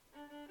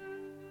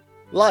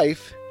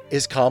Life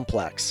is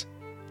complex.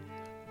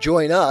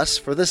 Join us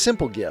for the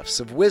simple gifts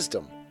of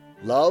wisdom,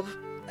 love,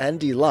 and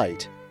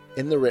delight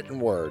in the written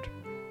word.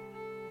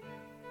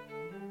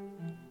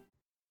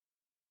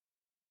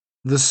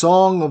 The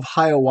Song of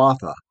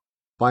Hiawatha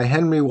by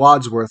Henry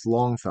Wadsworth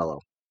Longfellow.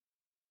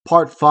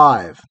 Part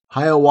 5.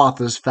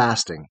 Hiawatha's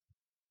Fasting.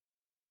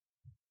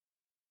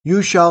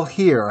 You shall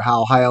hear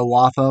how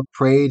Hiawatha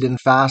prayed and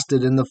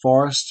fasted in the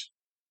forest,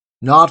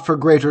 not for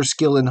greater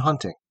skill in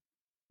hunting,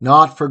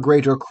 not for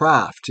greater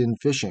craft in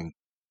fishing,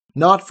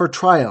 not for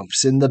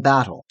triumphs in the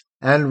battle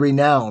and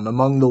renown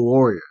among the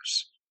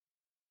warriors,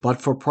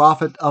 but for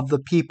profit of the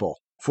people,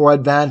 for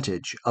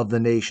advantage of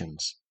the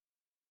nations.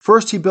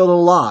 First he built a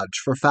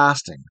lodge for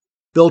fasting,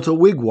 built a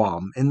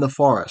wigwam in the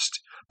forest,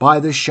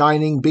 by the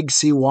shining Big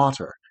Sea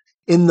water,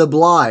 in the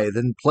blithe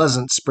and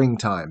pleasant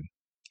springtime.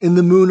 In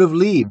the moon of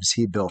leaves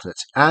he built it,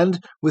 and,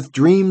 with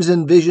dreams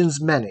and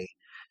visions many,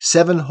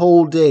 7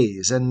 whole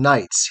days and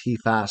nights he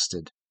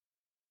fasted.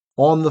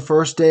 On the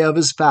first day of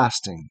his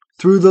fasting,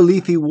 through the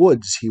leafy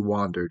woods he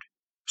wandered,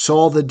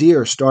 saw the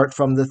deer start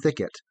from the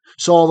thicket,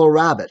 saw the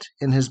rabbit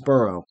in his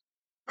burrow,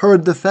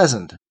 heard the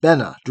pheasant,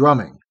 Benna,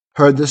 drumming,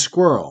 heard the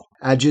squirrel,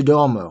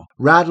 Ajidomo,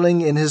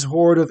 rattling in his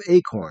hoard of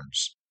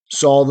acorns,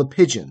 saw the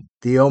pigeon,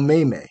 the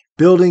omeme,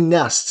 building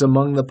nests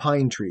among the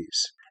pine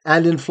trees,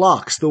 and in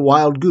flocks the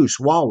wild goose,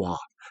 Wawa,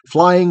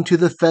 flying to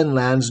the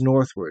fenlands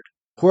northward,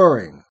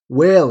 whirring,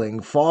 wailing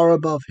far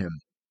above him.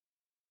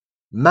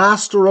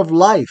 "Master of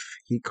life,"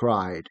 he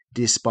cried,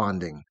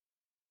 desponding,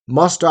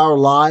 "must our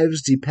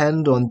lives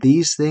depend on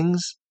these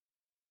things?"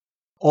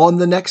 On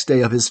the next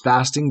day of his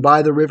fasting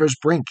by the river's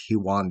brink he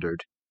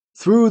wandered,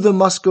 through the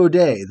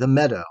muscodé, the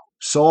meadow,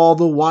 saw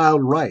the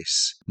wild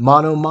rice,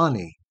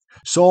 Manomani,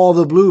 saw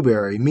the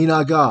blueberry,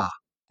 Minaga,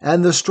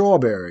 and the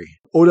strawberry,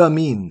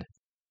 Odamin,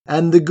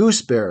 and the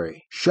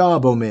gooseberry,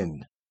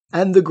 Shabomin,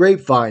 and the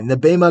grapevine, the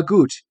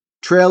Bemagut,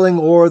 trailing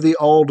o'er the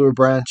alder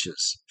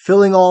branches,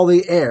 filling all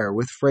the air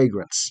with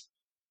fragrance.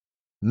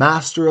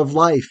 "Master of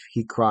life,"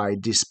 he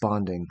cried,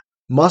 desponding,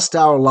 "must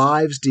our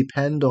lives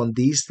depend on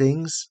these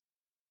things?"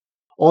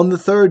 On the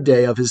third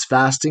day of his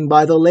fasting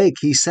by the lake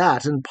he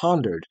sat and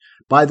pondered,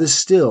 by the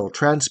still,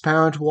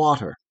 transparent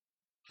water,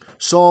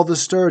 saw the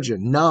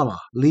sturgeon, Nama,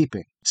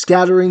 leaping,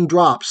 scattering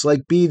drops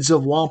like beads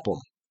of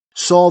wampum,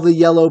 saw the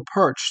yellow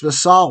perch, the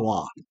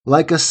sawa,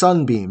 like a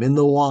sunbeam in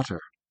the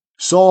water,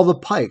 saw the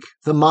pike,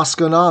 the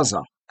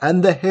maskanaza,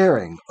 and the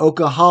herring,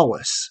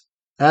 okahawis,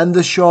 and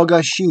the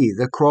shogashi,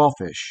 the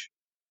crawfish.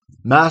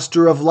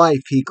 "Master of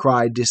life," he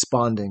cried,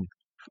 desponding,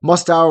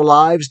 "must our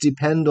lives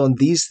depend on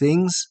these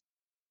things?"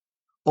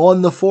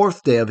 On the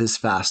fourth day of his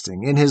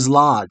fasting, in his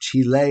lodge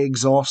he lay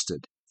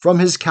exhausted, from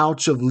his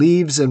couch of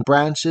leaves and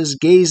branches,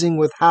 gazing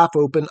with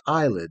half-open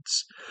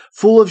eyelids,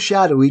 full of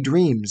shadowy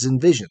dreams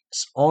and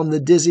visions, on the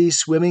dizzy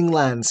swimming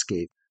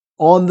landscape,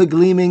 on the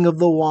gleaming of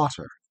the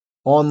water,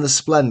 on the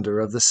splendor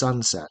of the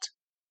sunset.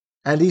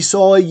 And he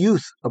saw a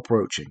youth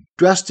approaching,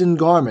 dressed in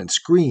garments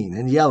green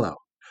and yellow,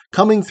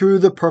 coming through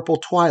the purple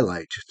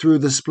twilight, through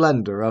the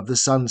splendor of the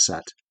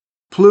sunset.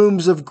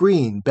 Plumes of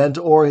green bent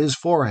o'er his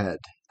forehead,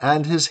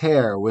 and his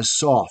hair was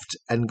soft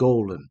and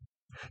golden.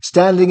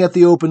 Standing at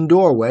the open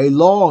doorway,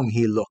 long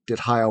he looked at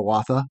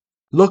Hiawatha,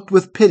 looked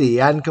with pity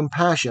and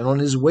compassion on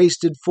his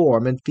wasted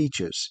form and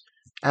features,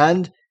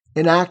 and,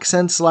 in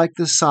accents like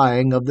the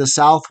sighing of the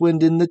south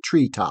wind in the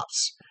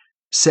tree-tops,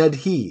 said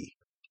he,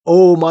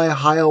 "O my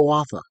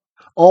Hiawatha,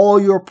 all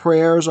your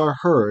prayers are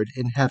heard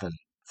in heaven,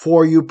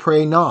 for you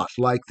pray not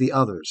like the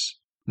others,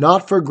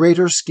 not for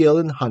greater skill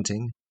in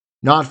hunting,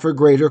 not for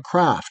greater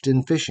craft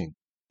in fishing,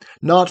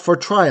 not for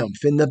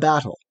triumph in the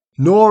battle,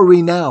 nor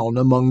renown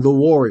among the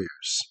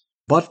warriors,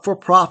 but for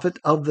profit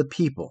of the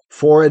people,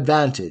 for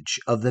advantage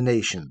of the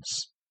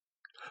nations.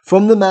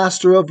 From the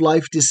Master of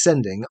life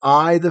descending,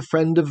 I, the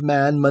friend of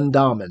man,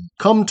 Mandamin,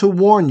 come to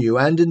warn you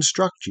and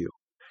instruct you,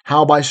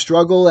 how by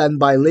struggle and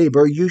by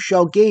labor you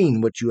shall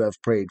gain what you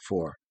have prayed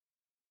for.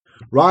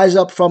 Rise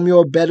up from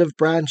your bed of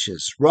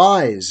branches,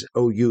 rise,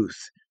 O youth,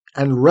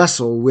 and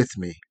wrestle with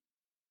me."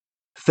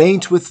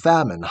 Faint with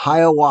famine,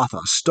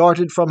 Hiawatha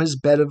started from his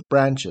bed of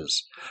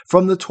branches,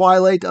 from the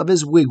twilight of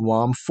his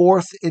wigwam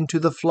forth into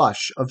the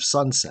flush of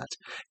sunset,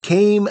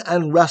 came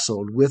and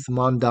wrestled with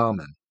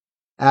Mandamin.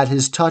 At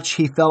his touch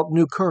he felt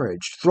new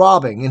courage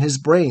throbbing in his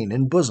brain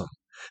and bosom,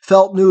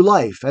 felt new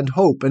life and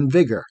hope and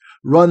vigor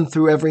run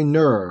through every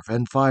nerve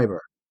and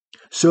fiber.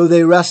 So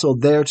they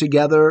wrestled there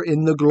together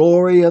in the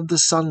glory of the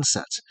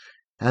sunset,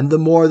 and the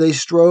more they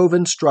strove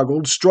and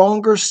struggled,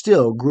 stronger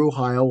still grew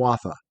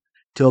Hiawatha,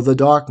 till the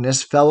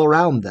darkness fell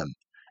around them,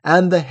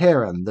 and the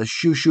heron, the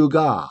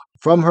shushuga,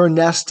 from her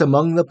nest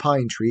among the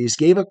pine trees,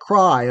 gave a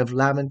cry of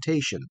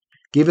lamentation,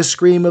 gave a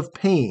scream of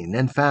pain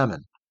and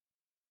famine.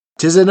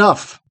 "'Tis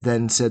enough,"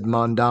 then said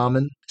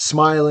Mandamin,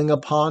 smiling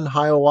upon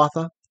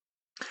Hiawatha.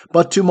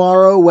 "But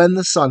tomorrow, when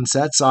the sun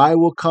sets, I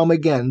will come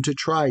again to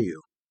try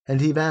you." And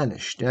he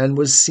vanished, and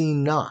was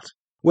seen not,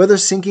 whether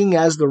sinking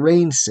as the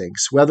rain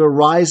sinks, whether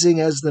rising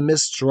as the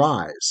mists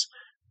rise.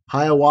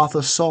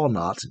 Hiawatha saw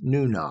not,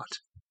 knew not,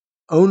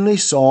 only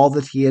saw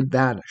that he had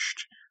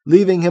vanished,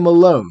 leaving him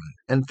alone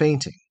and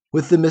fainting,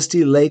 with the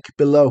misty lake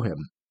below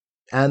him,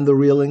 and the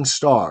reeling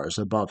stars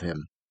above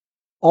him.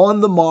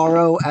 On the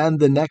morrow and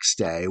the next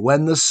day,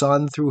 when the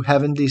sun through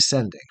heaven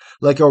descending,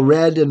 like a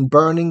red and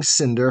burning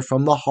cinder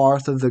from the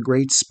hearth of the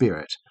Great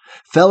Spirit,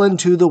 fell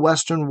into the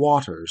western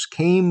waters,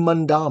 came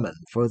Mondamin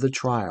for the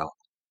trial,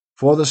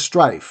 for the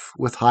strife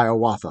with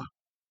Hiawatha.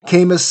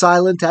 Came as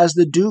silent as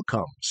the dew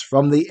comes,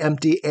 from the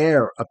empty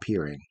air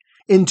appearing,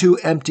 into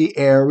empty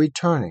air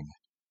returning,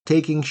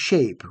 taking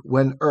shape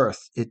when earth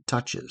it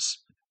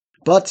touches,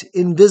 but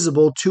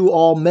invisible to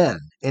all men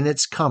in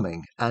its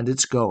coming and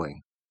its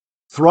going.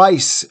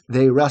 Thrice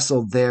they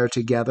wrestled there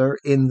together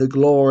in the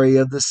glory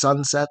of the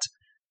sunset,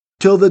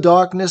 till the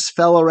darkness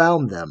fell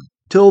around them,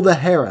 till the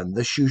heron,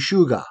 the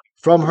shushuga,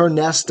 from her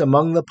nest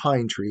among the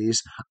pine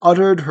trees,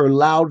 uttered her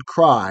loud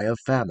cry of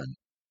famine,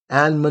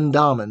 and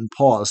Mondamin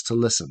paused to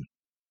listen.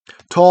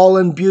 Tall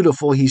and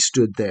beautiful he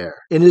stood there,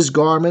 in his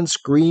garments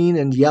green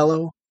and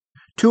yellow.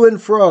 To and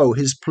fro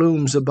his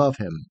plumes above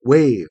him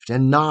waved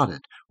and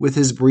nodded with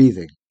his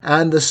breathing,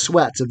 and the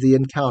sweat of the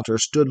encounter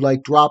stood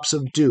like drops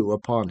of dew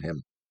upon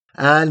him.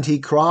 And he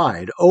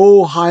cried,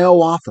 O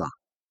Hiawatha,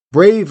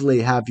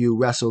 bravely have you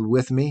wrestled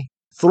with me,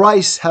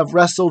 thrice have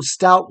wrestled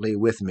stoutly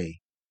with me,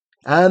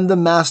 and the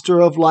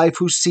Master of life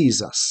who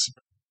sees us,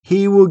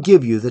 he will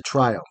give you the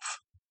triumph.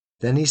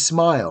 Then he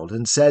smiled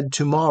and said,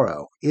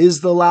 Tomorrow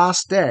is the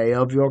last day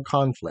of your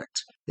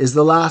conflict, is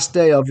the last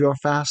day of your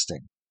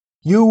fasting.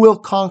 You will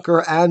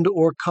conquer and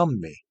o'ercome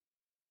me.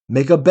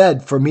 Make a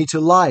bed for me to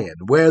lie in,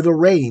 where the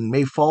rain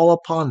may fall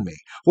upon me,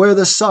 where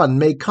the sun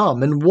may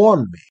come and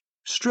warm me.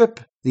 Strip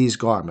these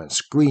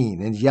garments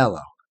green and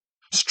yellow.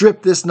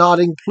 Strip this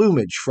nodding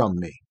plumage from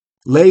me.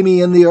 Lay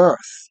me in the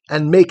earth,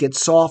 and make it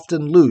soft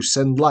and loose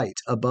and light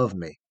above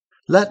me.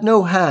 Let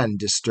no hand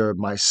disturb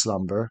my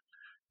slumber.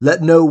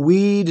 Let no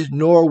weed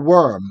nor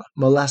worm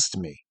molest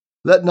me.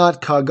 Let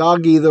not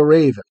Kagagi the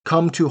raven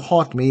come to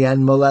haunt me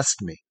and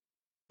molest me.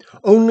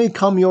 Only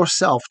come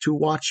yourself to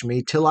watch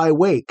me till I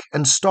wake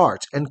and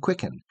start and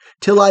quicken,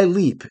 till I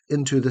leap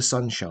into the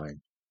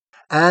sunshine.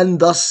 And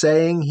thus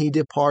saying he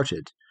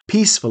departed.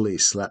 Peacefully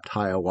slept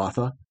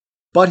Hiawatha,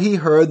 but he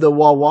heard the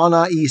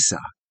Wawana Isa,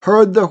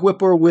 heard the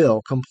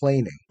whippoorwill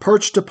complaining,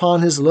 perched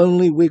upon his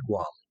lonely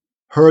wigwam,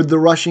 heard the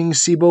rushing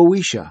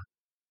Sibowisha,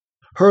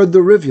 heard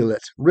the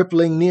rivulet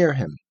rippling near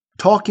him,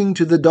 talking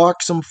to the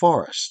darksome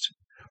forest,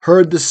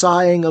 heard the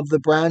sighing of the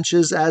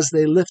branches as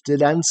they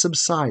lifted and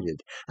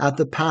subsided at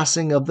the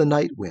passing of the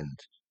night wind,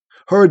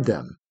 heard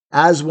them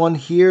as one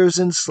hears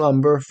in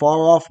slumber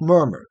far-off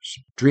murmurs,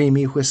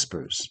 dreamy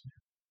whispers.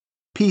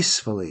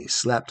 Peacefully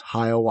slept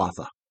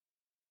Hiawatha.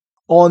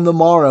 On the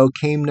morrow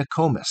came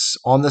Nokomis,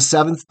 on the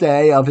 7th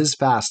day of his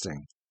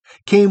fasting,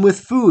 came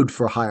with food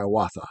for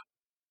Hiawatha,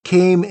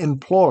 came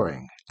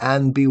imploring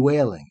and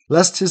bewailing,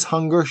 lest his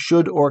hunger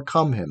should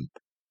o'ercome him,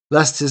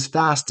 lest his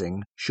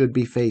fasting should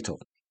be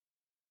fatal.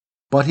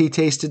 But he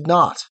tasted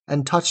not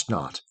and touched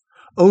not,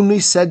 only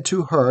said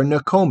to her,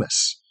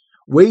 Nokomis,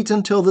 wait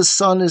until the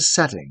sun is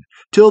setting,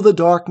 till the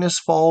darkness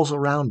falls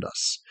around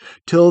us,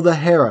 till the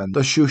heron,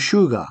 the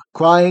shushuga,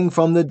 crying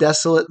from the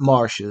desolate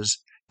marshes,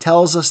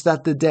 tells us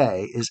that the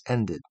day is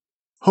ended.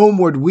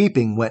 Homeward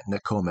weeping went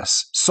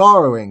Nokomis,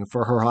 sorrowing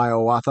for her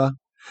Hiawatha,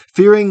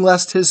 fearing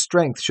lest his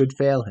strength should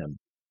fail him,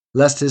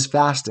 lest his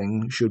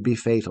fasting should be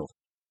fatal.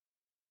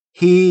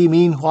 He,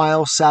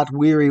 meanwhile, sat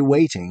weary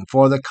waiting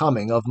for the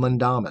coming of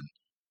Mondamin,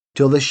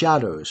 till the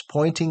shadows,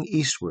 pointing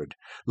eastward,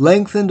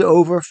 lengthened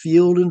over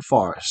field and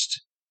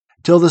forest,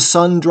 till the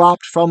sun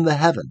dropped from the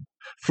heaven,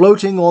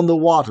 floating on the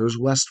waters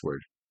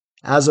westward,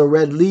 as a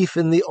red leaf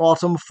in the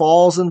autumn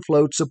falls and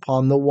floats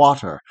upon the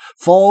water,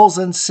 falls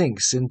and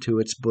sinks into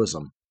its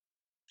bosom.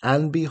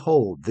 And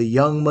behold, the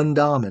young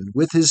Mondamin,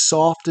 with his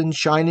soft and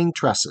shining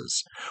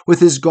tresses,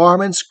 with his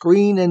garments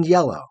green and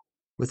yellow,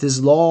 with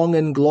his long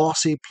and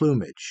glossy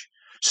plumage,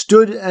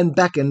 stood and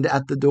beckoned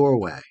at the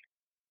doorway.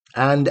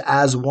 And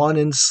as one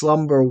in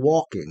slumber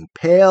walking,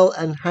 pale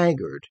and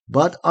haggard,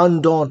 but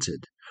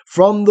undaunted,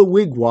 from the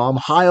wigwam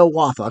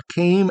Hiawatha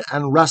came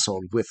and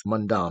wrestled with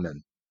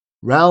Mondamin.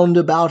 Round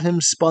about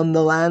him spun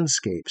the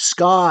landscape,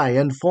 sky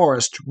and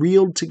forest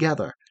reeled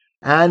together,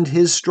 and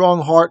his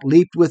strong heart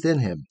leaped within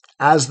him,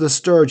 as the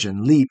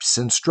sturgeon leaps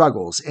and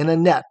struggles in a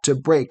net to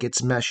break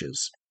its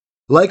meshes.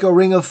 Like a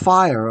ring of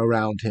fire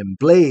around him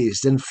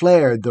blazed and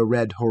flared the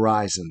red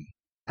horizon,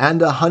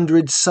 and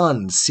 100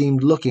 suns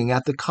seemed looking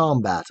at the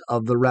combat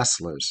of the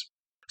wrestlers.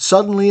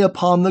 Suddenly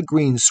upon the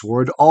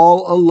greensward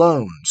all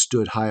alone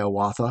stood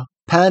Hiawatha,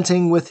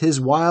 panting with his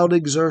wild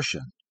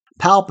exertion,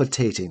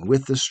 palpitating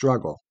with the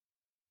struggle.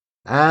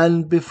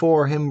 And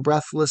before him,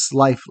 breathless,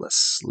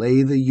 lifeless,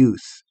 lay the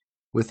youth,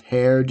 with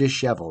hair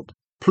disheveled,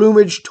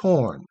 plumage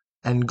torn,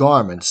 and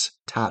garments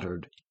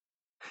tattered.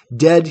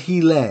 Dead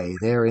he lay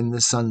there in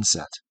the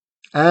sunset,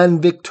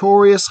 and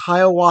victorious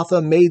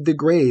Hiawatha made the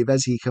grave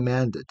as he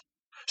commanded,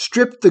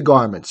 stripped the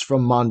garments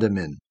from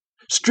Mondamin,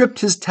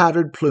 stripped his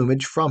tattered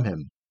plumage from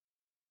him,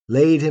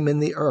 laid him in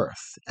the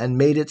earth, and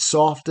made it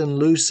soft and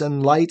loose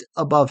and light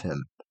above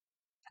him.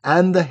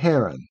 And the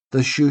heron, the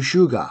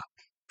shushuga,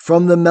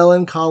 from the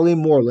melancholy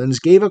moorlands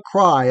gave a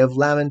cry of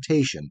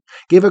lamentation,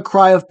 gave a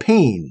cry of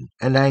pain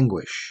and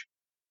anguish.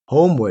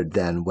 Homeward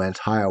then went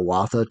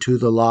Hiawatha to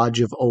the lodge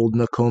of old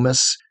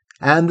Nokomis,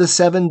 and the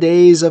 7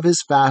 days of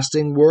his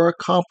fasting were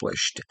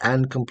accomplished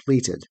and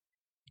completed.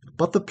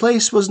 But the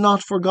place was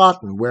not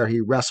forgotten where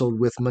he wrestled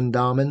with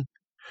Mundaman,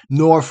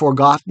 nor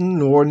forgotten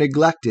nor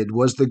neglected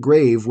was the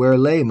grave where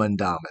lay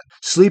Mundaman,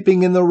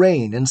 sleeping in the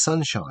rain and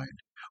sunshine,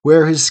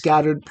 where his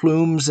scattered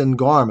plumes and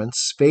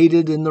garments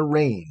faded in the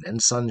rain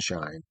and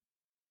sunshine.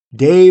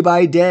 Day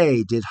by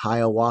day did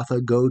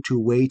Hiawatha go to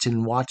wait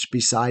and watch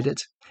beside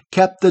it,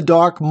 kept the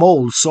dark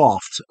mold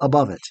soft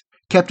above it,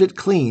 kept it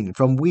clean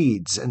from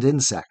weeds and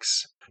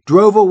insects,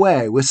 drove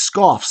away with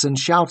scoffs and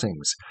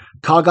shoutings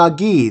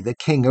Kagagi, the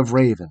king of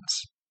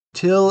ravens,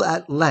 till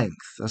at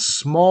length a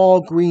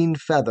small green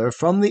feather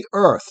from the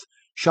earth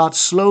shot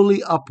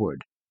slowly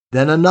upward,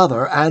 then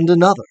another,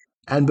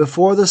 and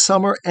before the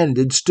summer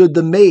ended stood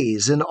the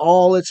maize in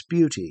all its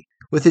beauty,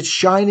 with its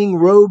shining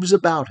robes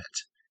about it,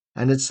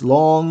 and its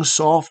long,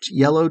 soft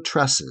yellow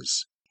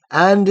tresses.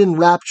 And in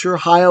rapture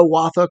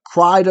Hiawatha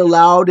cried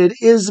aloud, "It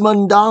is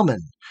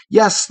Mundaman!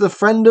 Yes, the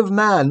friend of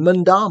man,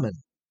 Mundaman!"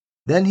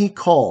 Then he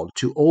called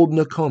to old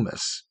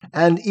Nokomis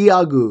and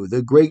Iagu,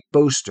 the great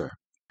boaster,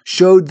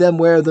 showed them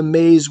where the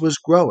maize was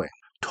growing,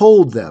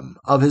 told them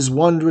of his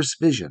wondrous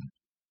vision,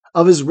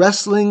 of his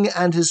wrestling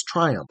and his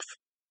triumph,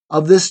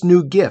 of this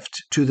new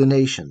gift to the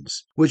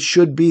nations, which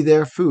should be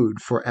their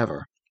food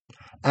forever.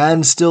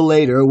 And still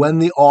later, when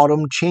the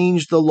autumn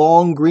changed the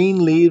long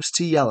green leaves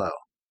to yellow,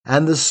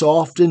 and the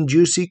soft and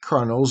juicy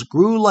kernels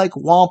grew like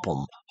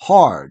wampum,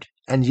 hard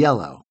and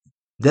yellow,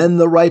 then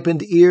the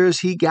ripened ears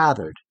he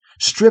gathered,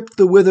 stripped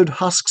the withered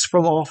husks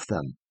from off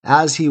them,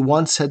 as he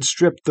once had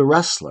stripped the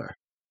wrestler,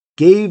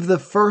 gave the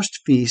first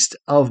feast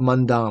of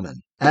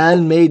Mundaman,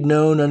 and made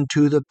known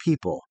unto the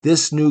people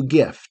this new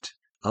gift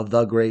of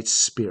the Great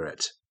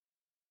Spirit.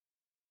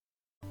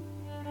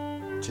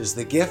 'Tis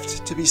the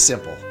gift to be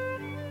simple.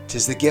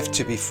 'Tis the gift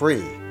to be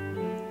free.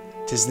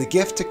 'Tis the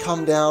gift to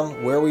come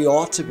down where we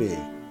ought to be.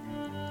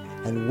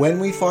 And when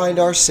we find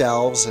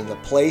ourselves in the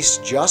place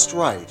just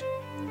right,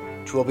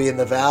 'twill be in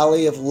the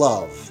valley of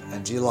love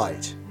and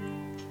delight.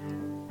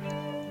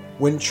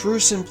 When true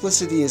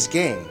simplicity is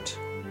gained,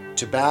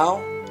 to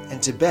bow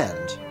and to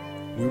bend,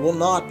 we will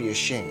not be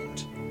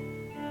ashamed.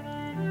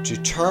 To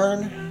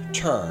turn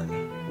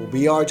will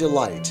be our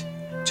delight,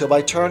 till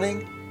by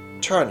turning,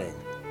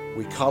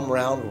 we come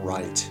round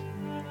right.